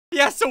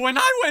Yeah, so when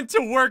I went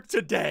to work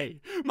today,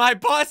 my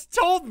boss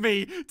told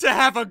me to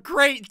have a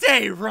great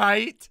day,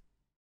 right?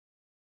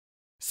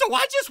 So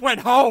I just went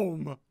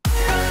home.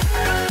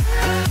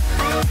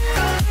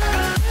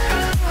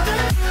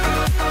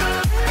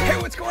 Hey,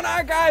 what's going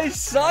on, guys?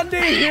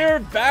 SSundee here,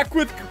 back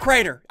with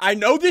Crainer. I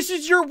know this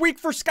is your week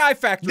for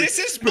SkyFactory. This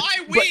is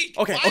my week!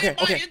 Okay. Why am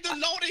I in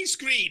the loading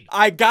screen?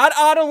 I got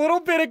on a little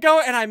bit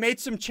ago, and I made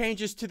some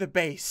changes to the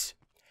base.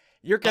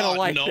 You're gonna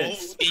like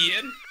this. No,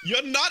 Ian,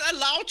 you're not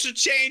allowed to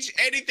change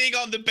anything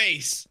on the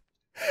base.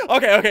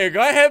 Okay,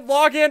 go ahead,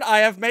 log in. I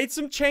have made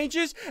some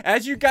changes.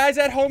 As you guys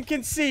at home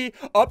can see,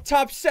 up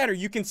top center,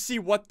 you can see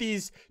what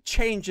these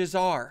changes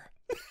are.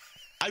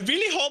 I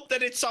really hope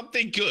that it's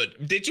something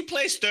good. Did you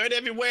place dirt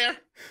everywhere?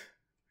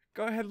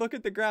 Go ahead, look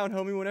at the ground,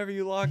 homie, whenever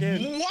you log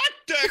in. What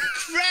the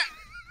crap?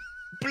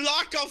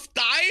 Block of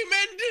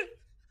diamond?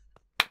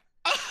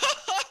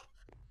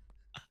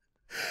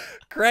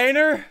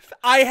 Crainer,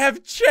 I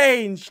have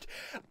changed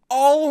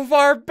all of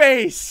our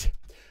base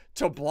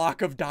to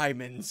block of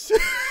diamonds.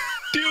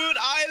 Dude,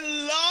 I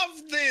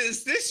love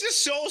this. This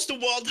just shows the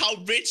world how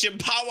rich and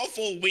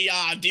powerful we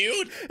are,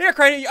 dude. Here,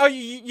 Crainer, oh,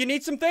 you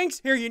need some things?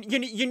 Here, you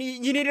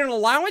need an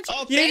allowance?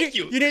 Oh, thank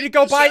you. You need to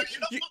go buy... You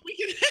know what?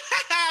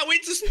 We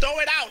just throw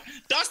it out.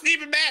 Doesn't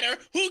even matter.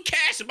 Who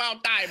cares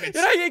about diamonds?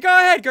 You go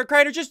ahead,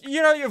 Crainer. Just,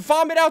 you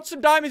vomit out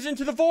some diamonds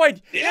into the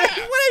void. Yeah.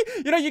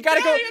 You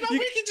gotta go... we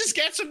can just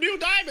get some new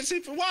diamonds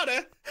if we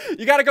wanna.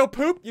 You gotta go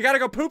poop. You gotta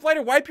go poop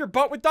later. Wipe your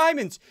butt with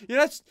diamonds.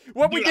 That's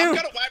what we do. I'm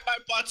gonna wipe my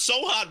butt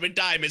so hard with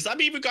diamonds.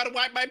 I'm even gonna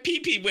wipe my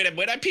pee-pee with it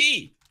when I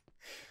pee.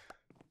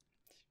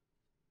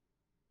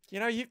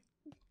 You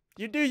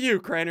do you,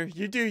 Crainer.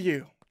 You do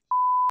you.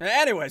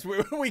 Anyways,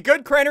 we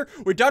good, Crainer?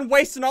 We're done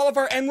wasting all of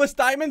our endless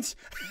diamonds?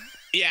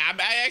 Yeah,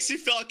 I actually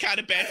felt kind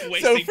of bad for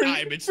wasting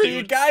diamonds, dude. For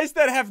you guys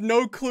that have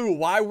no clue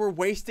why we're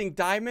wasting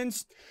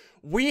diamonds,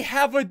 we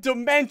have a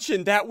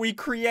dimension that we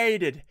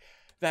created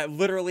that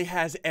literally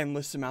has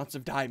endless amounts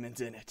of diamonds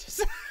in it.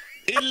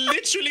 It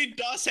literally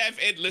does have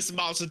endless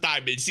amounts of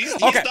diamonds. He's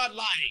not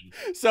lying.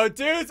 So,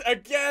 dudes,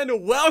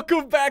 again,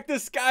 welcome back to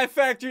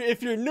SkyFactory.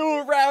 If you're new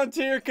around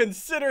here,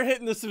 consider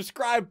hitting the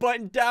subscribe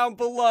button down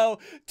below.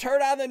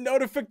 Turn on the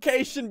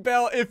notification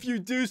bell if you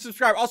do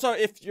subscribe. Also,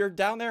 if you're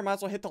down there, might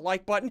as well hit the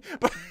like button.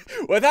 But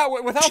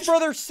without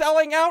further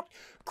selling out,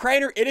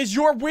 Crainer, it is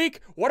your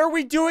week. What are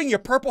we doing, you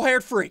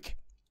purple-haired freak?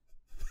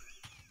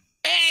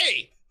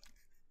 Hey!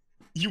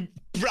 You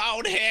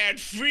brown-haired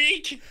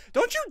freak!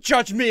 Don't you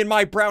judge me and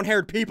my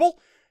brown-haired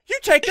people! You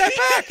take that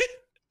back!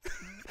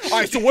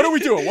 Alright, so what are we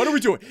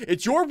doing?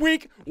 It's your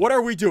week. What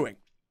are we doing?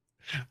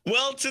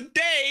 Well,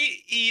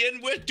 today,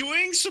 Ian, we're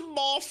doing some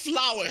more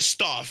flower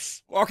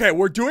stuff. Okay,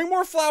 we're doing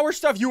more flower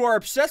stuff. You are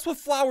obsessed with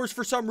flowers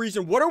for some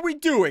reason. What are we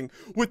doing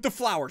with the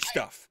flower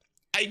stuff?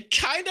 I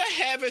kind of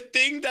have a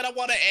thing that I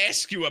want to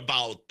ask you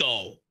about,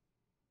 though.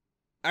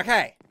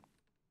 Okay.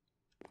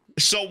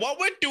 So what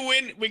we're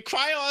doing,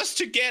 require us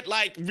to get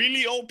like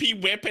really OP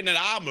weapon and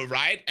armor,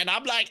 right? And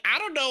I'm like, I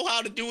don't know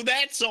how to do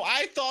that. So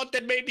I thought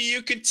that maybe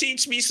you could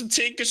teach me some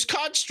Tinker's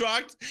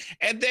Construct.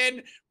 And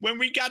then when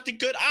we got the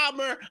good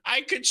armor,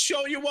 I could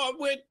show you what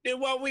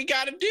we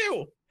gotta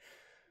do.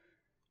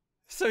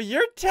 So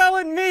you're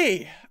telling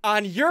me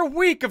on your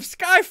week of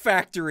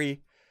SkyFactory,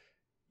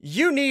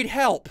 you need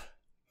help.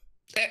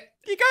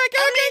 You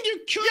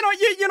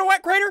know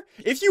what, Crainer?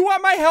 If you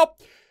want my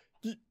help,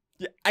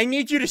 I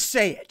need you to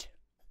say it.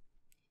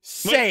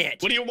 Say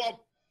it. What do you want?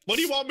 What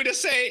do you want me to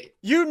say?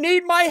 You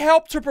need my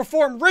help to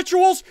perform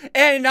rituals,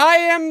 and I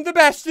am the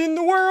best in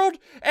the world,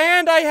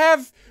 and I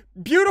have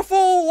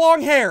beautiful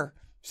long hair.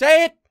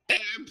 Say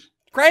it.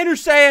 Crainer,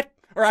 say it,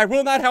 or I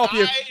will not help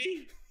you.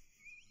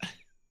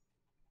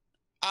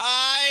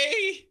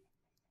 I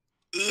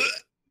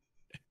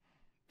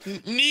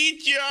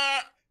need your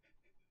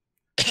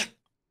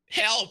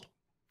help.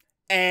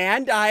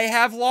 And I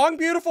have long,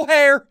 beautiful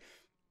hair.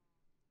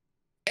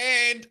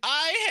 And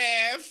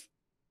I have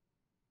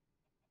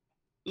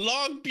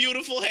long,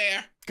 beautiful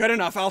hair. Good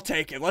enough, I'll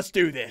take it. Let's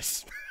do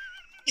this.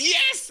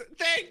 Yes,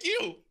 thank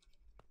you.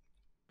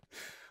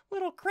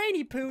 Little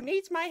Craney Poo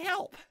needs my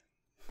help.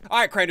 All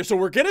right, Crainer, so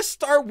we're gonna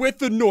start with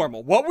the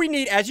normal. What we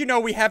need, as you know,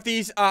 we have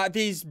these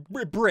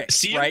bricks,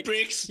 seared right?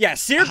 bricks. Yeah,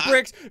 seared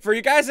bricks. For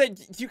you guys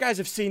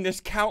have seen this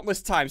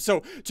countless times.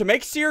 So to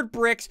make seared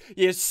bricks,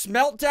 you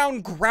smelt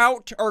down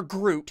grout or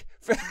groot.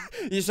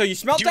 So you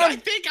smelt down. I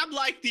think I'm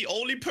like the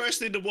only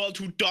person in the world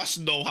who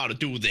doesn't know how to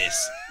do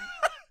this.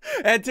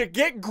 And to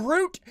get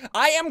Groot,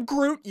 I am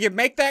Groot. You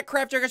make that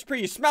craft XP,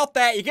 you smelt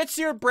that, you get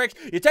seared bricks,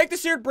 you take the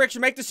seared bricks,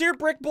 you make the seared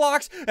brick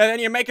blocks, and then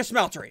you make a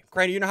smeltery.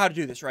 Crainer, you know how to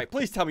do this, right?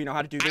 Please tell me you know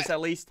how to do this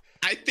at least.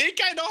 I think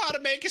I know how to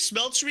make a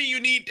smeltery. You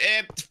need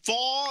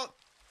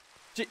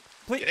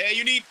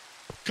you need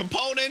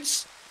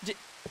components.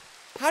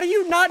 How do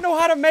you not know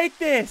how to make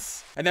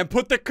this? And then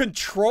put the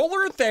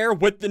controller there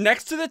with the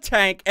next to the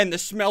tank and the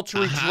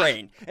smeltery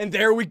drain. And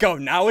there we go.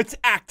 Now it's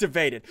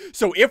activated.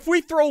 So if we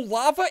throw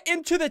lava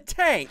into the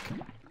tank,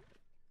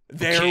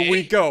 There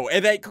we go.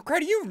 And then,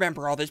 Crainer, you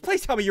remember all this.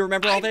 Please tell me you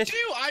remember all this.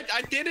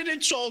 I did it in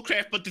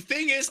Soulcraft, but the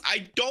thing is,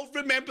 I don't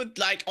remember,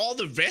 like, all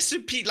the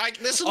recipe. Like,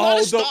 there's a lot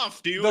of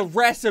stuff, dude. The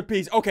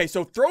recipes. Okay,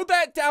 so throw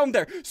that down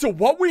there. So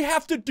what we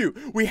have to do,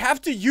 we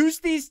have to use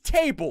these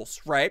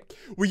tables, right?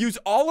 We use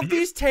all of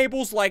these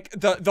tables like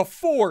the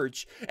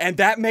forge, and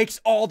that makes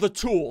all the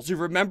tools. You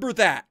remember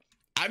that?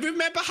 I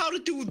remember how to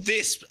do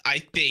this, I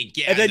think.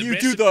 Yeah. And then you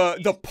do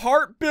the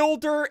part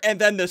builder and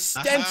then the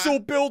stencil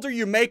builder.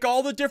 You make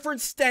all the different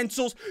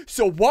stencils.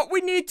 So what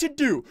we need to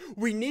do,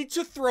 we need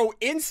to throw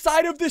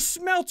inside of this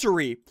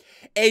smeltery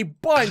a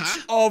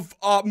bunch of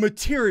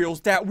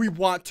materials that we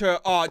want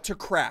to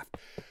craft.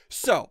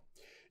 So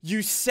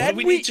you said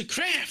we need to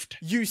craft.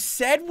 You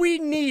said we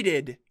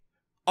needed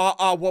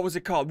what was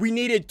it called? We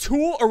needed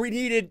we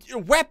needed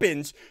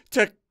weapons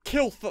to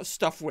kill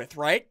stuff with,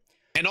 right?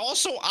 And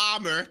also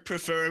armor,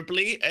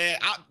 preferably.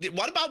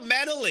 What about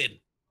Madeline?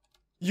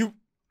 You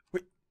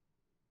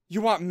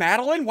want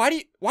Madeline? Why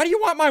do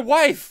you want my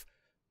wife?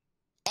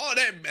 Oh,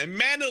 that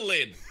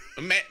Madeline.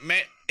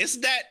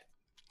 Is that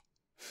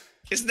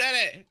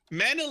a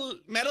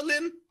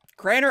Madeline?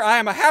 Crainer, I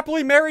am a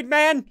happily married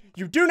man.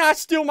 You do not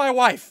steal my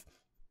wife.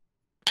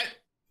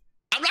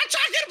 I'm not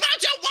talking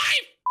about your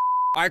wife.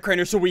 All right,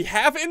 Crainer, so we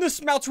have in the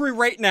smeltery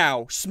right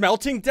now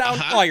smelting down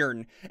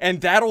iron,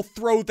 and that'll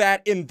throw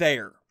that in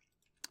there.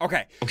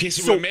 Okay. Okay,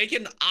 so we're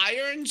making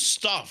iron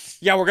stuff.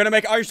 Yeah, we're gonna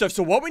make iron stuff.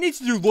 So what we need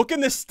to do, look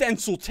in the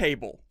stencil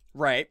table,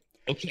 right?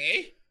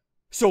 Okay.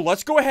 So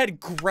let's go ahead,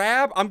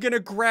 I'm gonna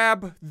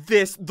grab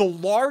the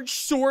large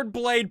sword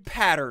blade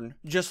pattern,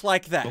 just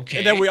like that. Okay.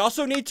 And then we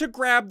also need to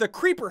grab the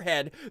creeper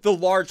head, the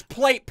large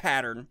plate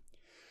pattern.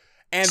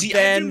 And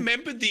I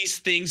remember these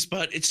things,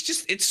 but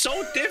it's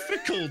so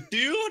difficult,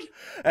 dude.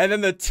 And then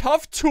the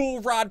tough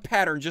tool rod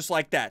pattern, just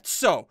like that.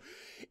 So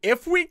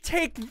if we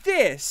take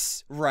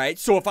this, right,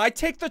 so if I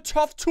take the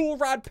tough tool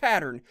rod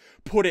pattern,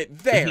 put it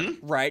there,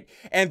 right,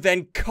 and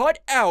then cut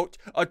out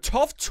a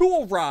tough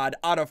tool rod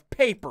out of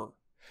paper.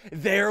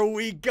 There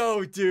we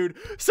go, dude.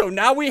 So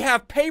now we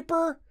have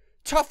paper,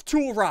 tough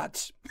tool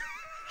rods.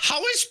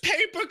 How is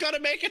paper gonna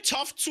make a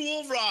tough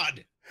tool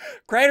rod?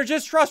 Crainer,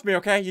 just trust me,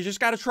 okay? You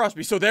just gotta trust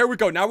me. So there we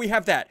go. Now we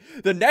have that.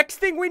 The next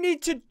thing we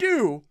need to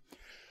do...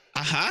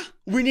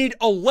 we need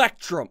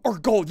electrum or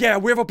gold. Yeah,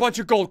 we have a bunch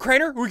of gold.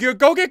 Crainer, we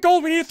go get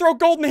gold. We need to throw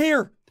gold in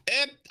here.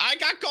 I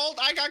got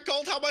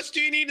gold. How much do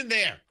you need in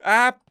there?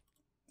 A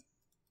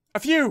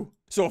few.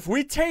 So if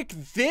we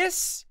take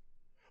this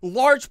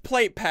large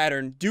plate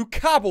pattern, do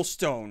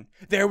cobblestone.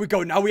 There we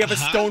go. Now we have a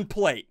stone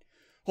plate.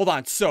 Hold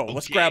on. So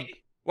let's grab.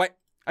 What?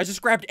 I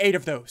just grabbed 8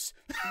 of those.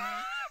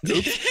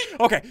 Oops.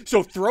 Okay.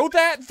 So throw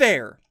that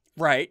there,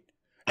 right?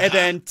 And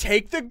then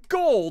take the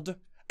gold.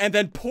 And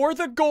then pour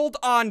the gold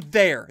on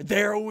there.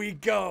 There we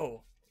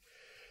go.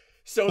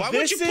 So why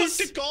would you put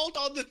the gold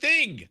on the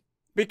thing?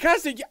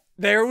 Because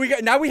there we go.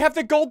 Now we have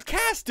the gold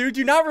cast, dude. Do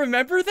you not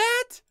remember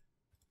that?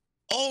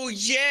 Oh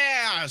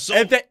yeah. So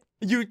and then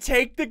you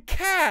take the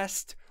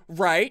cast,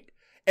 right?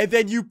 And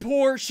then you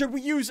pour. Should we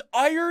use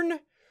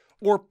iron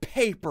or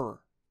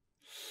paper?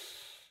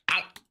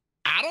 I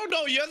don't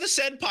know. You're the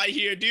senpai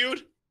here,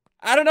 dude.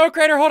 I don't know,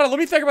 Crainer. Hold on. Let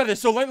me think about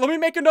this. So let me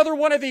make another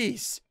one of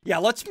these. Yeah,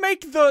 let's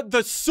make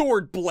the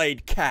sword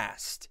blade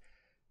cast.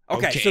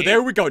 Okay, so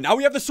there we go. Now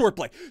we have the sword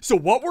blade. So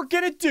what we're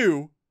going to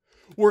do,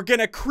 we're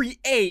going to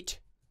create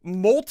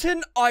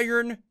molten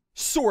iron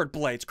sword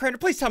blades. Crainer,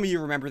 please tell me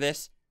you remember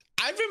this.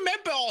 I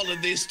remember all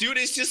of this, dude.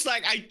 It's just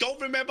like I don't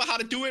remember how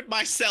to do it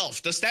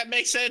myself. Does that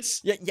make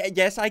sense?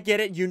 Yes, I get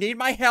it. You need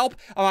my help.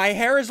 My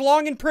hair is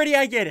long and pretty.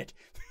 I get it.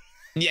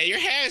 Yeah, your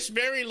hair is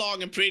very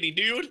long and pretty,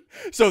 dude.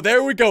 So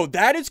there we go.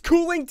 That is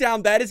cooling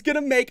down. That is going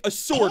to make a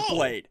sword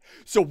blade.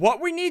 So what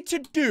we need to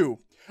do,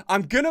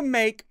 I'm going to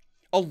make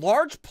a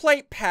large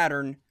plate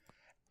pattern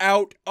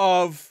out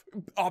of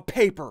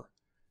paper.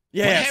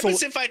 Yeah. What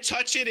happens if I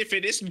touch it if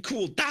it isn't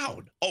cooled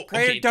down? Oh,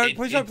 Crainer,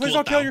 please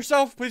don't kill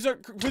yourself. Please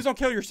don't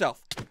kill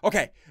yourself.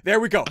 Okay, there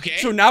we go. Okay.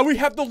 So now we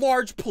have the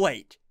large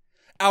plate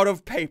out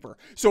of paper.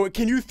 So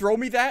can you throw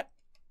me that?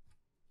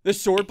 The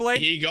sword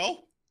blade? Here you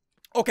go.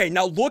 Okay,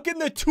 now look in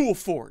the tool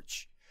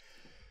forge.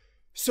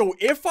 So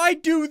if I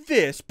do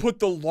this, put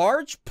the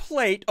large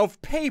plate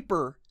of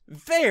paper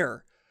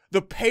there,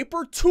 the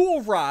paper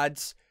tool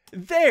rods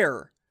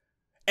there,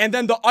 and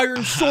then the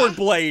iron sword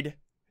blade.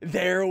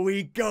 There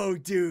we go,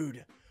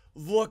 dude.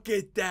 Look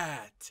at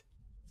that.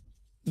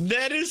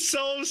 That is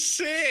so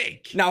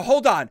sick. Now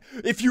hold on.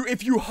 If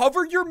you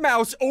hover your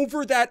mouse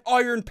over that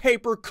iron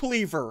paper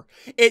cleaver,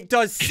 it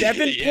does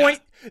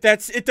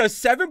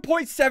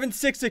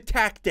 7.76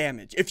 attack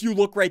damage. If you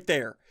look right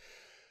there.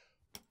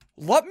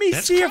 Let me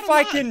see if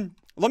I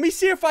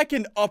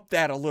can up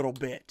that a little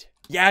bit.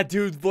 Yeah,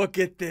 dude, look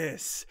at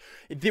this.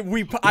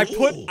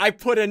 I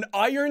put an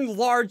iron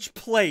large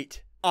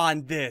plate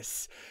on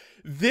this.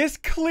 This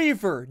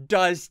cleaver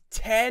does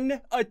 10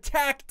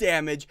 attack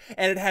damage,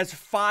 and it has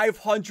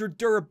 500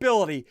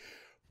 durability,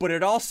 but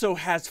it also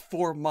has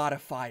 4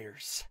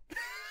 modifiers.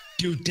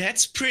 Dude,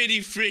 that's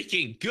pretty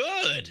freaking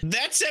good.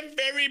 That's a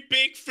very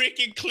big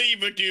freaking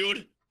cleaver,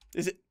 dude.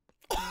 Is it?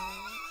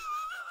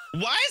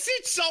 Why is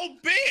it so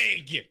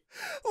big?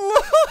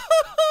 Look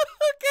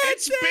at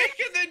It's that.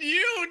 bigger than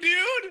you,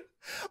 dude.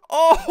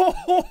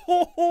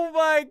 Oh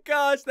my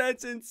gosh,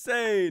 that's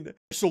insane.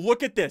 So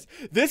look at this.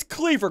 This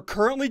cleaver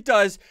currently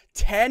does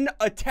 10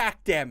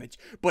 attack damage.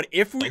 But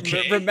if we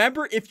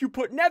remember, if you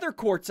put nether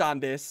quartz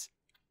on this,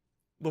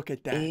 look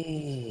at that.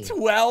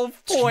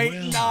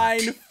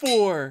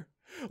 12.94.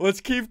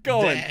 Let's keep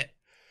going.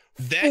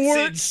 That's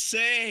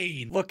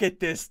insane. Look at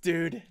this,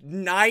 dude.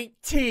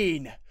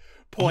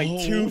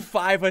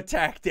 19.25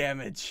 attack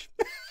damage.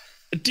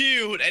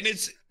 Dude, and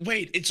it's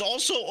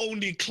also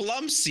only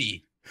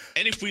clumsy.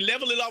 And if we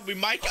level it up, we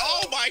might.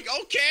 Oh my.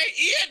 Okay,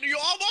 Ian, you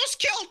almost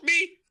killed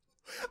me.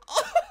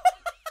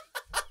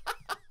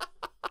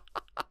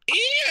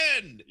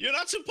 Ian, you're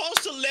not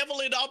supposed to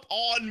level it up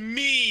on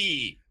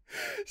me.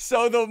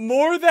 So the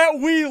more that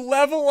we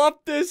level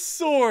up this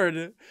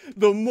sword,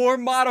 the more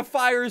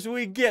modifiers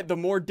we get, the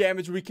more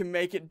damage we can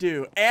make it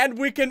do. And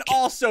we can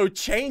also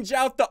change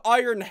out the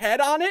iron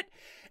head on it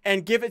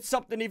and give it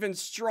something even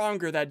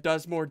stronger that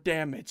does more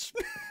damage.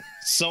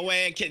 So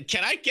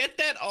can I get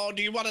that, or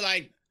do you want to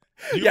like?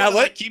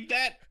 Keep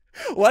that?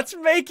 Let's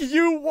make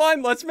you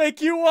one. Let's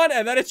make you one,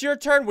 and then it's your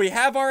turn. We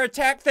have our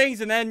attack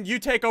things, and then you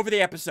take over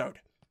the episode.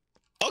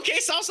 Okay,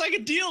 sounds like a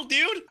deal,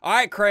 dude. All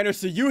right, Crainer,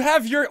 so you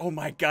have your... Oh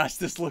my gosh,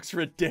 this looks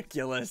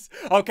ridiculous.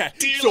 Okay.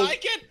 Do you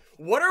like it?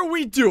 What are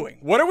we doing?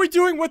 What are we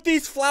doing with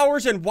these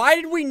flowers, and why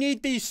did we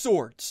need these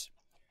swords?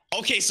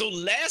 Okay, so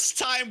last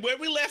time where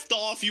we left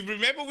off, you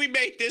remember we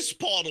made this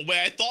portal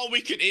where I thought we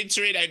could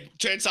enter it and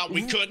turns out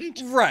we couldn't?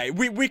 Right,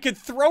 we could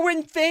throw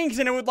in things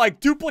and it would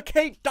like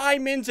duplicate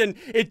diamonds and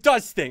it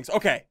does things.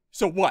 Okay,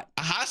 so what?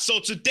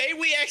 So today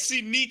we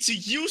actually need to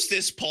use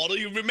this portal.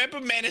 You remember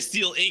mana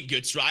steel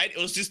ingots, right?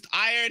 It was just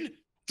iron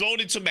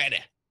thrown into mana.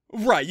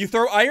 Right, you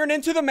throw iron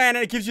into the mana,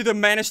 it gives you the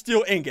mana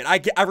steel ingot.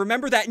 I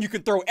remember that, and you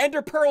can throw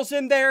ender pearls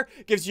in there,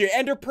 gives you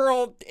ender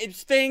pearl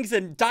things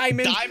and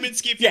diamonds.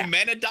 Diamonds give you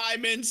mana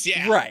diamonds,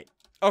 yeah. Right,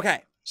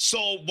 okay.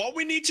 So what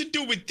we need to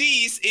do with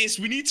these is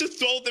we need to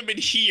throw them in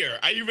here.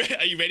 Are you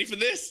ready for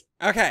this?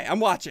 Okay,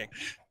 I'm watching.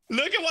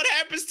 Look at what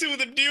happens to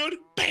them, dude.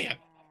 Bam.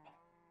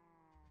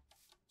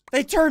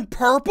 They turn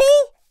purple?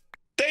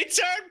 They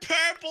turn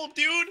purple,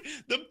 dude.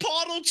 The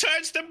portal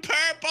turns them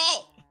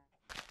purple.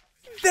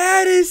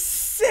 That is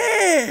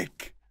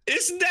sick!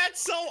 Isn't that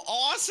so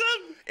awesome?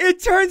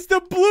 It turns the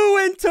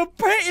blue into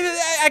pink.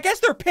 I guess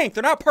they're pink.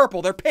 They're not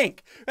purple. They're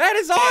pink. That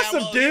is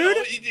awesome, dude. You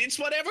know, it's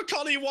whatever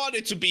color you want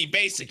it to be,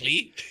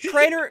 basically.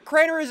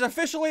 Crainer is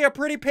officially a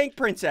pretty pink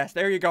princess.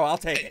 There you go. I'll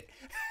take it.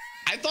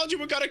 I thought you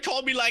were going to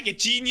call me like a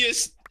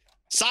genius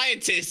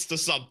scientist or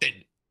something.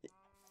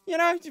 You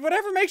know,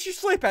 whatever makes you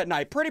sleep at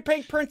night. Pretty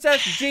pink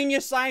princess,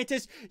 genius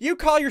scientist. You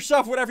call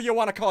yourself whatever you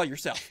want to call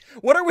yourself.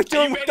 What are we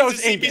doing with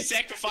those ingots? Me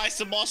sacrifice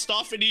some more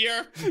stuff in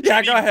here?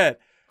 Yeah, go ahead.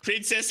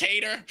 Princess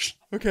hater.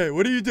 Okay,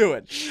 what are you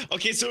doing?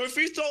 Okay, so if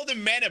we throw the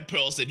mana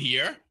pearls in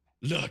here,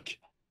 look.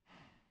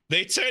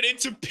 They turn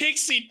into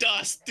pixie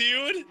dust,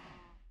 dude.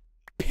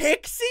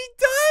 Pixie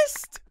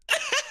dust?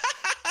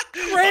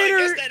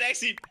 Crainer,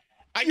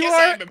 I guess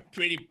I'm a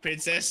pretty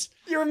princess.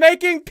 You're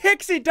making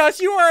pixie dust.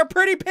 You are a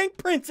pretty pink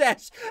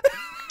princess.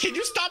 Can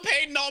you stop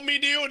hating on me,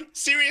 dude?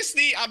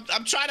 Seriously,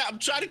 I'm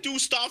trying to do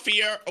stuff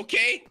here,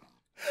 okay?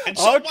 And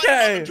so what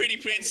about a pretty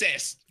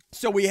princess?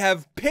 So we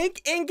have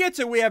pink ingots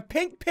and we have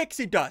pink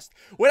pixie dust.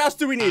 What else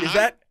do we need? Is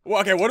that...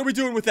 Well, okay, what are we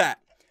doing with that?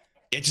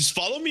 Yeah, just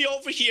follow me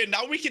over here.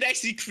 Now we can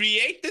actually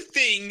create the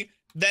thing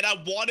that I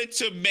wanted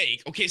to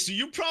make. Okay, so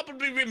you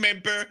probably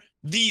remember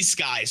these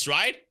guys,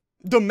 right?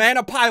 The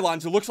mana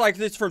pylons. It looks like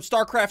it's from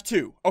StarCraft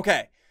 2.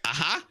 Okay.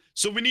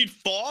 So we need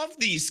 4 of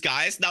these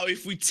guys. Now,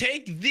 if we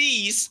take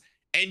these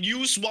and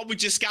use what we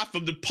just got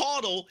from the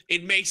portal,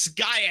 it makes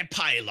Gaia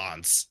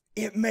pylons.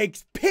 It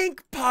makes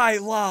pink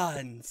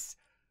pylons.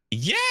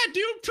 Yeah,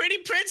 dude, pretty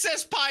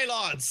princess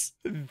pylons.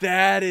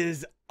 That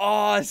is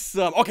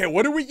awesome. Okay,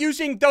 what are we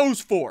using those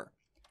for?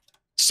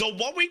 So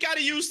what we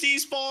gotta use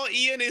these for,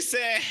 Ian, is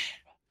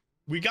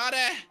we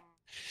gotta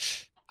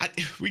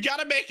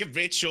make a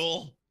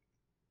ritual.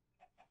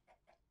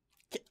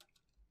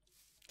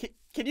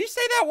 Can you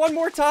say that one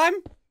more time?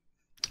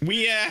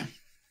 We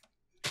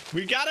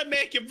gotta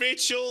make a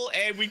ritual,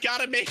 and we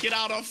gotta make it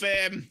out of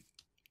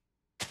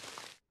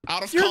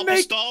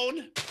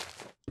cobblestone.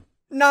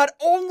 Not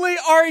only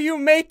are you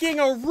making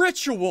a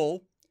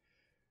ritual,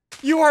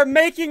 you are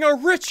making a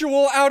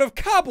ritual out of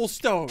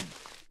cobblestone.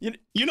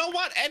 You know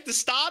what? At the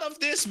start of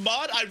this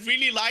mod, I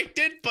really liked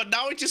it, but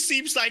now it just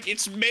seems like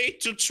it's made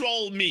to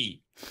troll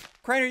me.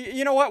 Crainer,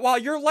 you know what? While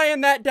you're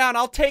laying that down,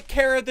 I'll take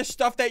care of the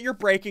stuff that you're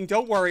breaking.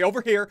 Don't worry.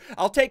 Over here.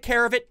 I'll take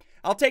care of it.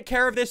 I'll take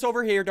care of this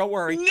over here. Don't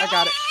worry. No! I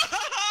got it.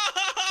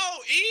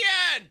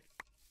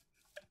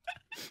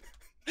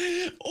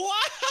 Ian!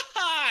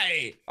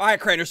 Why? All right,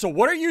 Crainer. So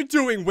what are you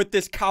doing with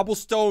this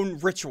cobblestone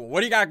ritual?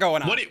 What do you got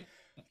going on?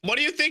 What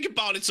do you think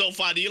about it so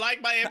far? Do you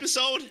like my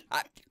episode?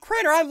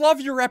 Crainer, I love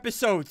your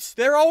episodes.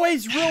 They're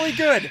always really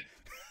good.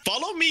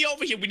 Follow me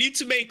over here. We need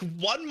to make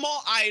one more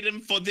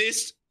item for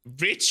this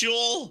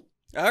ritual.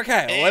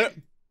 Okay.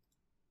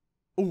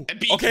 Ooh, A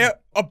beacon. okay,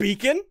 a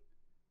beacon?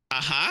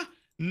 Uh-huh.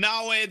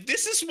 Now,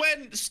 this is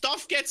when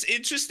stuff gets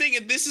interesting,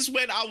 and this is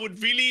when I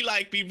would really,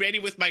 like, be ready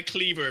with my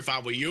cleaver if I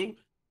were you.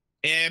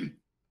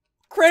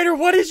 Crainer,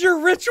 what is your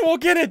ritual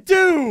gonna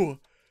do?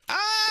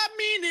 I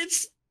mean,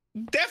 it's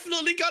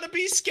definitely gonna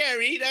be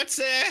scary. That's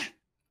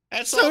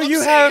So all I'm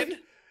you saying.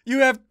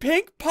 have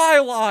pink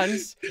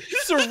pylons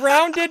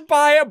surrounded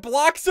by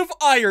blocks of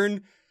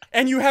iron,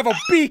 and you have a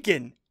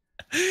beacon.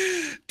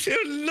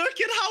 Dude,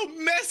 look at how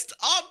messed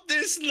up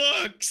this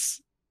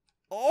looks.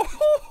 Oh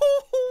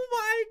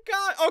my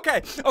god.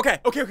 Okay.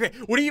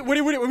 What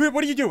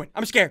are you doing?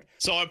 I'm scared.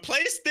 So I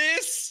place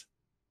this.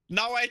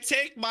 Now I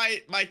take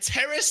my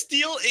Terra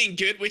Steel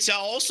ingot, which I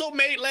also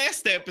made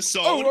last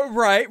episode. Oh,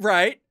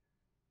 right.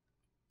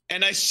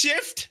 And I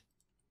shift,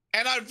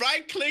 and I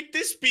right-click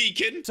this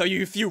beacon. So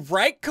if you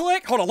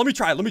right-click, hold on, let me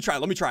try it.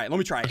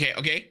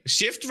 Okay.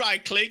 Shift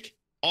right-click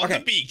on the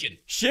beacon.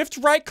 Shift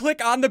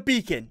right-click on the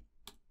beacon.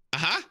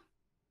 Uh-huh.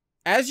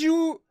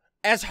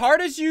 As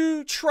hard as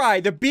you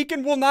try, the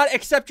beacon will not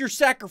accept your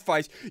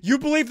sacrifice. You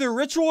believe the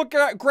ritual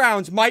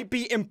grounds might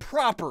be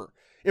improper.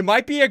 It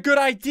might be a good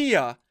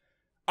idea.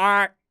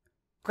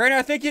 Crainer,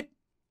 I think you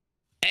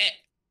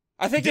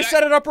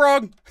set it up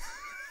wrong.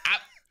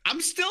 I'm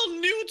still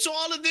new to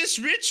all of this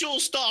ritual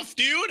stuff,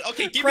 dude.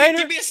 Okay, give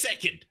me a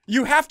second.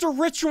 You have to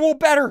ritual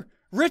better.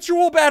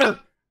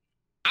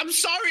 I'm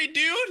sorry,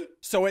 dude.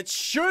 So it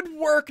should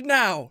work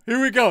now.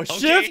 Here we go.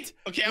 Shift,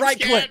 right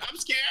click. I'm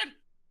scared.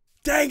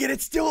 Dang it,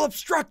 it's still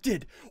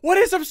obstructed. What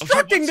is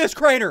obstructing this,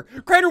 Crainer?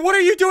 Crainer, what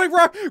are you doing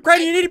wrong?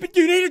 Crainer, you need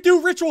to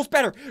do rituals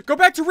better. Go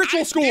back to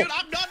ritual school. Dude,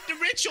 I'm not the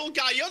ritual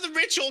guy. You're the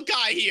ritual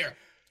guy here.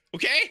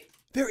 Okay?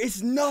 There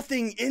is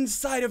nothing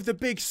inside of the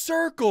big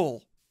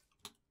circle.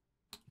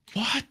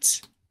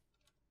 What?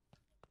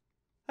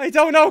 I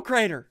don't know,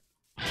 Crainer.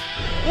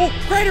 Oh,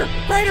 Crainer! It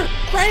was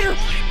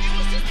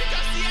just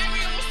because the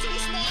area was too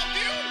small,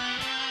 dude.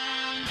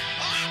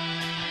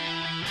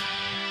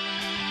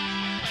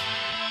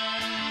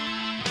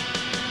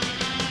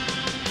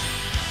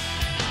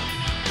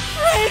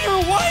 Crainer,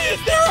 why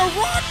is there a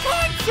rock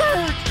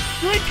concert?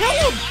 Do we kill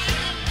him?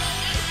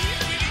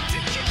 We need to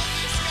kill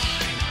this guy.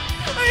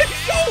 It's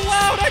so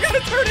loud. I gotta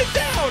turn it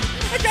down.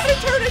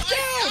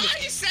 Why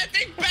are you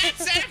sending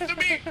bats after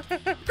me?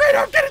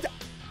 Crainer, get it down.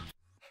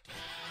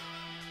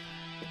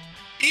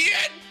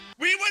 Ian,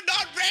 we were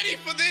not ready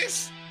for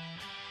this.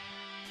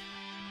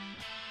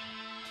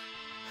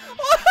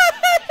 What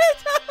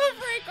the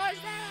freak was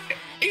that?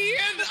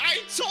 Ian,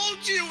 I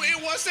told you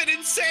it was an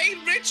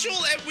insane ritual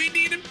and we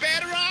needed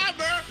better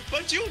armor,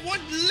 but you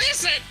wouldn't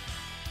listen.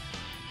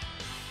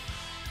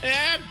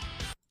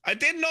 I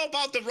didn't know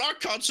about the rock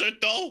concert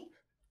though.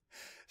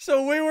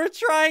 So we were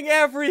trying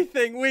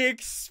everything. We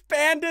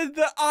expanded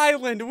the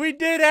island. We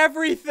did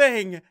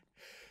everything.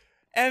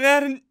 And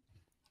then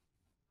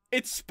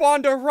it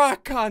spawned a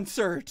rock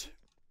concert.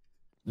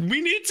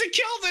 We need to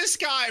kill this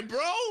guy, bro.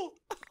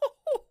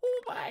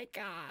 Oh my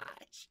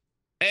gosh.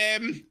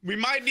 We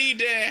might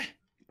need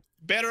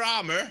better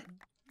armor.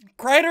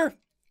 Crainer,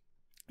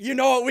 you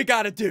know what we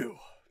gotta do.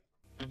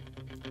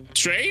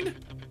 Train?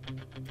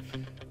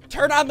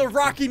 Turn on the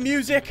Rocky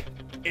music.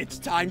 It's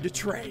time to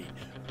train.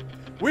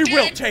 We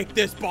will take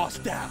this boss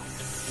down.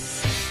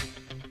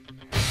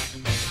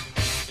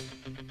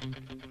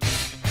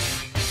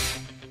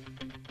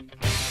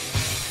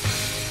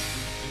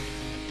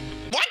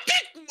 What the?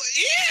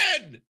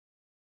 Ian!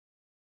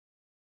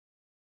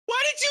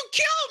 Why did you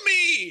kill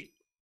me?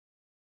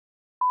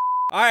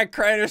 Alright,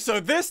 Crainer,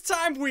 so this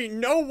time we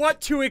know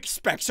what to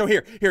expect. So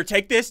here,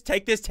 take this,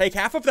 take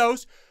half of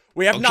those.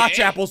 We have notch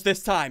apples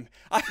this time.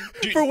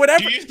 For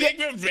whatever. Do you think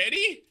we're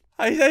ready?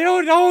 I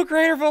don't know,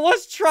 Crainer, but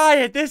let's try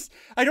it.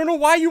 I don't know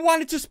why you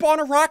wanted to spawn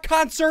a rock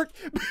concert.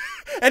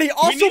 And he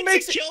also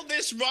makes it kill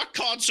this rock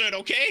concert,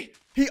 okay?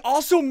 He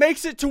also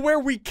makes it to where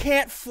we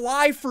can't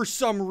fly for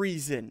some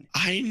reason.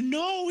 I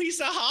know,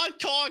 he's a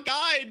hardcore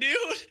guy,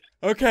 dude.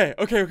 Okay.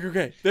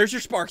 There's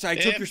your sparks. I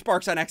took your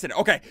sparks on accident.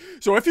 Okay,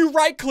 so if you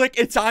right-click,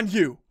 it's on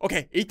you.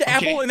 Okay, eat the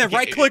apple and then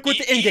right-click with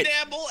the ingot. Eat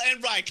apple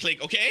and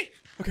right-click, okay?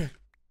 Okay,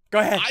 go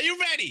ahead. Are you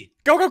ready?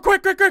 Go,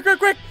 quick.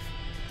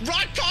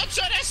 Rock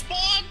concert has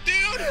spawned,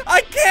 dude.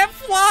 I can't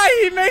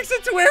fly. He makes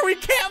it to where we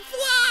can't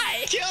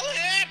fly. Kill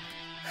him.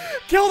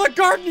 Kill the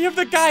Guardian of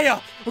the Gaia.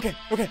 Okay.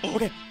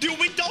 Dude,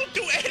 we don't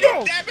do any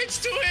damage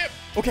to him.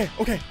 Okay.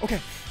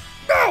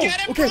 No. Get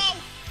him, bro.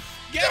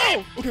 Get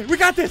him. Okay, we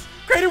got this.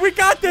 Crainer, we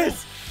got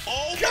this.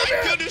 Oh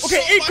my goodness.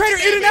 Okay, Crainer,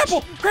 eat an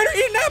apple. Crainer,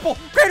 eat an apple.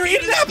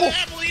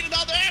 Eat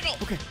another apple.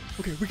 Okay,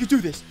 we can do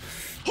this.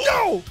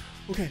 No.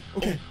 Okay.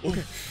 No.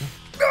 Okay,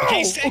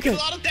 he's taking a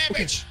lot of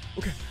damage.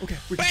 Okay,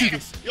 we can do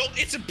this. Yo,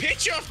 it's a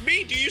picture of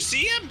me. Do you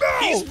see him?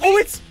 No.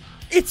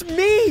 It's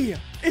me.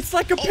 It's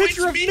like a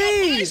picture of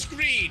me. On my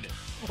screen.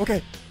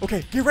 Okay.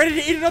 Get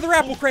ready to eat another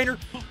apple, Crainer.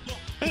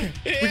 Okay,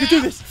 we can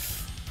do this.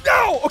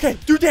 No. Okay,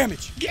 do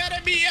damage. Get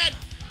him, Ian.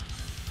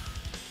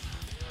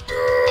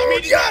 I'm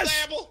eating another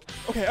apple.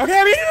 Okay, I'm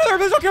eating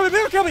another apple.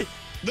 Don't kill me.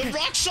 The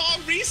rock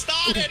song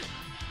restarted.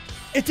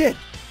 It did.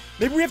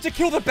 Maybe we have to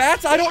kill the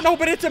bats? I don't know,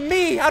 but it's a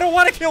me. I don't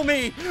want to kill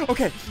me.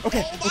 Okay,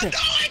 okay, Oh my, okay. no,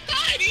 I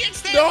died. Ian,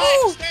 stay No.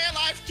 alive. Stay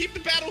alive. Keep the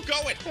battle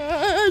going.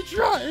 I'm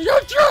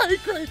trying,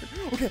 Crainer.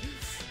 Okay.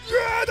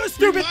 Yeah, the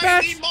stupid We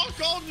bats. need more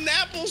golden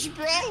apples,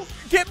 bro.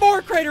 Get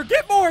more, Crainer.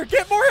 Get more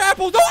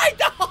apples. No, I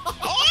don't.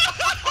 Oh.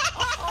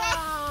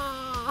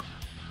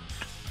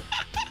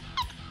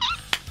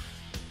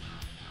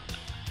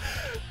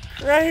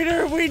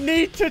 Crainer, we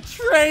need to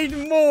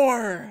train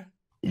more.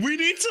 We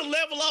need to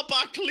level up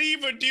our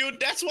cleaver, dude.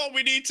 That's what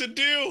we need to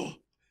do.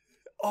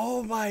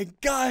 Oh my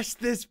gosh,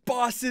 this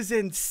boss is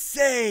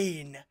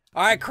insane.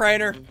 All right,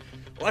 Crainer,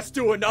 let's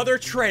do another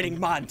training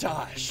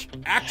montage.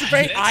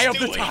 Activate Eye of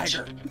the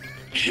Tiger.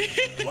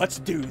 Let's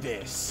do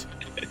this.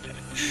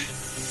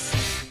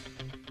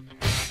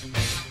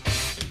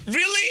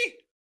 Really?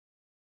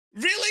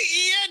 Really,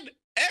 Ian?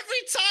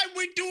 Every time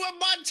we do a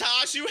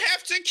montage, you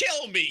have to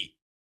kill me.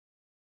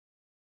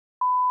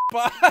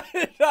 But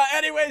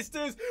anyways,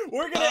 dudes,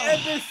 we're going to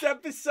end this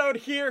episode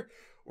here.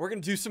 We're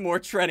going to do some more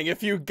training.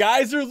 If you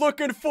guys are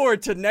looking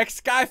forward to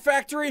next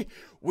SkyFactory,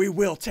 we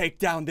will take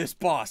down this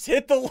boss.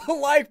 Hit the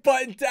like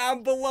button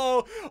down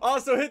below.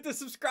 Also, hit the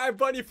subscribe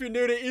button if you're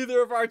new to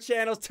either of our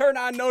channels. Turn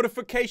on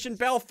notification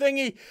bell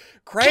thingy.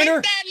 Crainer.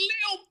 Hit that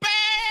little bell.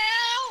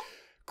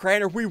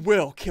 Crainer, we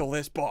will kill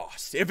this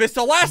boss. If it's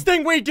the last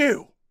thing we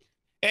do.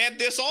 And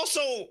there's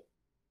also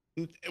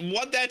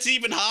one that's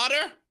even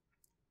harder.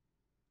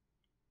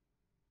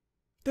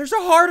 There's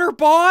a harder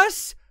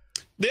boss?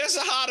 There's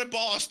a harder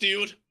boss,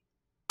 dude.